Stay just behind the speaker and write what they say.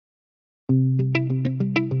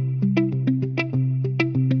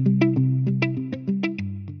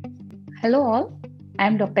Hello all, I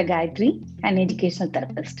am Dr. Gayatri, an educational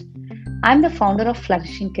therapist. I am the founder of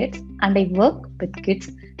Flourishing Kids and I work with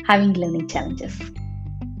kids having learning challenges.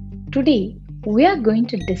 Today, we are going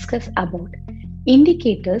to discuss about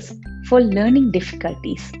indicators for learning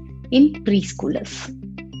difficulties in preschoolers.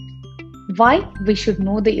 Why we should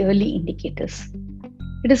know the early indicators.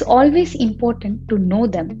 It is always important to know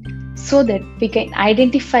them so that we can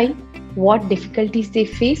identify what difficulties they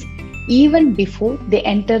face even before they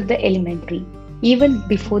enter the elementary, even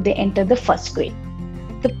before they enter the first grade.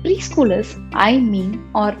 The preschoolers I mean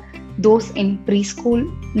are those in preschool,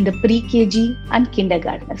 in the pre-KG and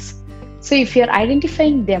kindergartners. So if you're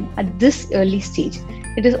identifying them at this early stage,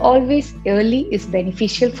 it is always early is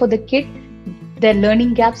beneficial for the kid. Their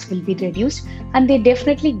learning gaps will be reduced and they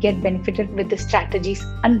definitely get benefited with the strategies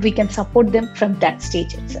and we can support them from that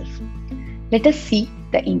stage itself. Let us see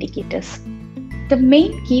the indicators. The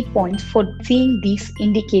main key points for seeing these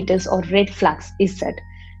indicators or red flags is that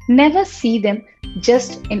never see them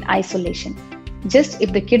just in isolation. Just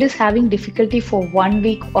if the kid is having difficulty for 1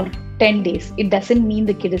 week or 10 days, it doesn't mean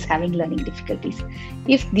the kid is having learning difficulties.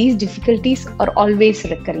 If these difficulties are always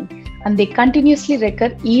recurring and they continuously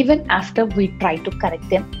recur even after we try to correct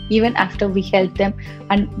them, even after we help them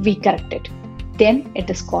and we correct it, then it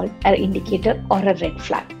is called an indicator or a red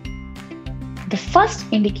flag. The first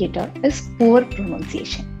indicator is poor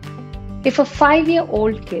pronunciation. If a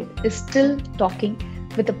 5-year-old kid is still talking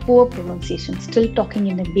with a poor pronunciation, still talking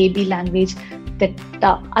in a baby language that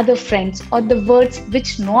other friends or the words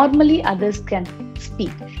which normally others can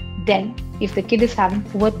speak, then if the kid is having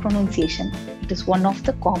poor pronunciation, it is one of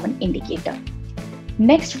the common indicator.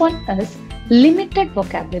 Next one is limited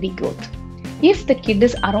vocabulary growth. If the kid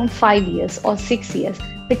is around 5 years or 6 years,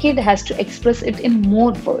 the kid has to express it in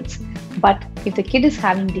more words. But if the kid is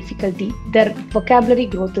having difficulty, their vocabulary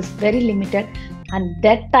growth is very limited and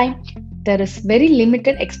that time there is very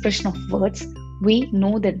limited expression of words, we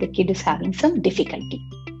know that the kid is having some difficulty.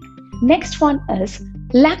 Next one is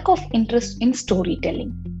lack of interest in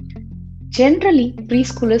storytelling. Generally,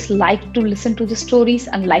 preschoolers like to listen to the stories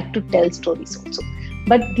and like to tell stories also.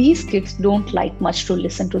 But these kids don't like much to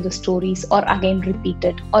listen to the stories or again repeat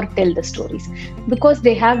it or tell the stories because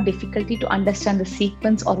they have difficulty to understand the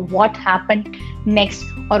sequence or what happened next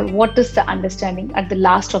or what is the understanding at the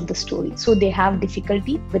last of the story. So they have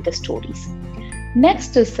difficulty with the stories.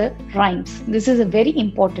 Next is the rhymes. This is a very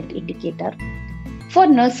important indicator. For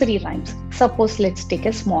nursery rhymes, suppose let's take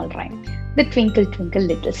a small rhyme. The twinkle, twinkle,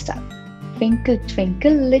 little star. Twinkle,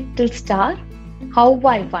 twinkle, little star, how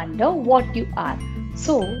I wonder what you are.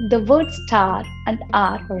 So the words star and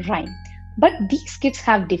are rhyme. But these kids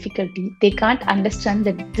have difficulty. They can't understand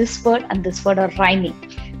that this word and this word are rhyming.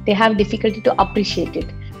 They have difficulty to appreciate it.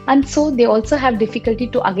 And so they also have difficulty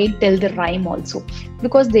to again tell the rhyme also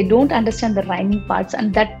because they don't understand the rhyming parts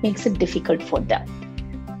and that makes it difficult for them.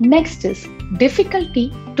 Next is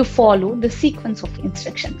difficulty to follow the sequence of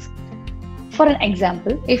instructions. For an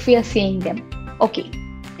example, if we are saying them, okay,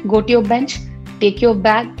 go to your bench, take your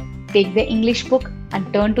bag, take the English book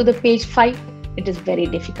and turn to the page 5, it is very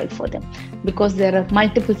difficult for them because there are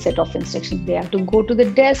multiple set of instructions. They have to go to the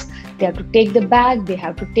desk, they have to take the bag, they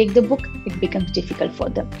have to take the book. It becomes difficult for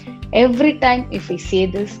them. Every time if we say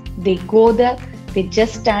this, they go there, they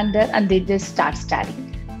just stand there and they just start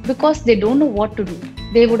staring because they don't know what to do.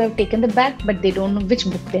 They would have taken the bag, but they don't know which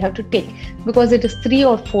book they have to take because it is 3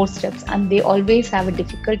 or 4 steps and they always have a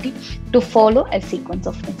difficulty to follow a sequence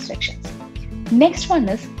of instructions. Next one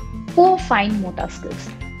is poor fine motor skills.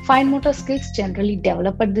 Fine motor skills generally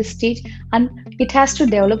develop at this stage and it has to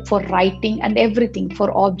develop for writing and everything,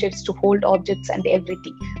 for objects, to hold objects and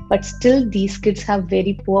everything. But still these kids have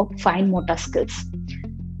very poor fine motor skills.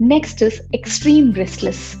 Next is extreme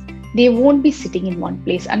restless. They won't be sitting in one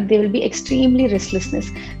place and they will be extremely restlessness.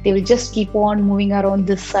 They will just keep on moving around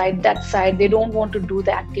this side, that side. They don't want to do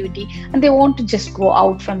the activity and they want to just go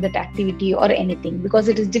out from that activity or anything because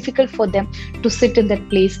it is difficult for them to sit in that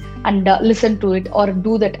place and listen to it or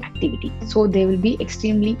do that activity. So they will be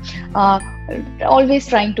extremely always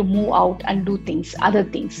trying to move out and do things, other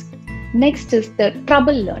things. Next is the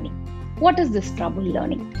trouble learning. What is this trouble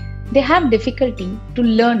learning? They have difficulty to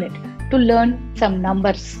learn it, to learn some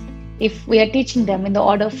numbers. If we are teaching them in the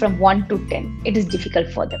order from 1 to 10, it is difficult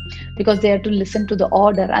for them because they have to listen to the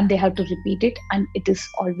order and they have to repeat it and it is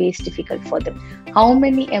always difficult for them. How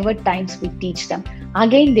many ever times we teach them,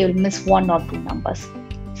 again they will miss 1 or 2 numbers.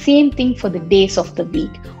 Same thing for the days of the week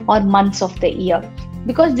or months of the year.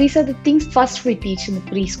 because these are the things first we teach in the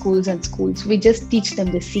preschools and schools. We just teach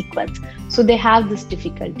them the sequence, so they have this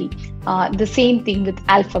difficulty. The same thing with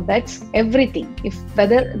alphabets, everything. If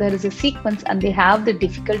whether there is a sequence and they have the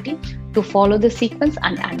difficulty to follow the sequence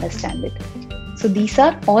and understand it. So these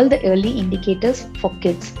are all the early indicators for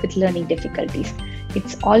kids with learning difficulties.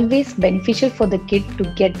 It's always beneficial for the kid to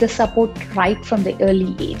get the support right from the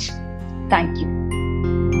early age. Thank you.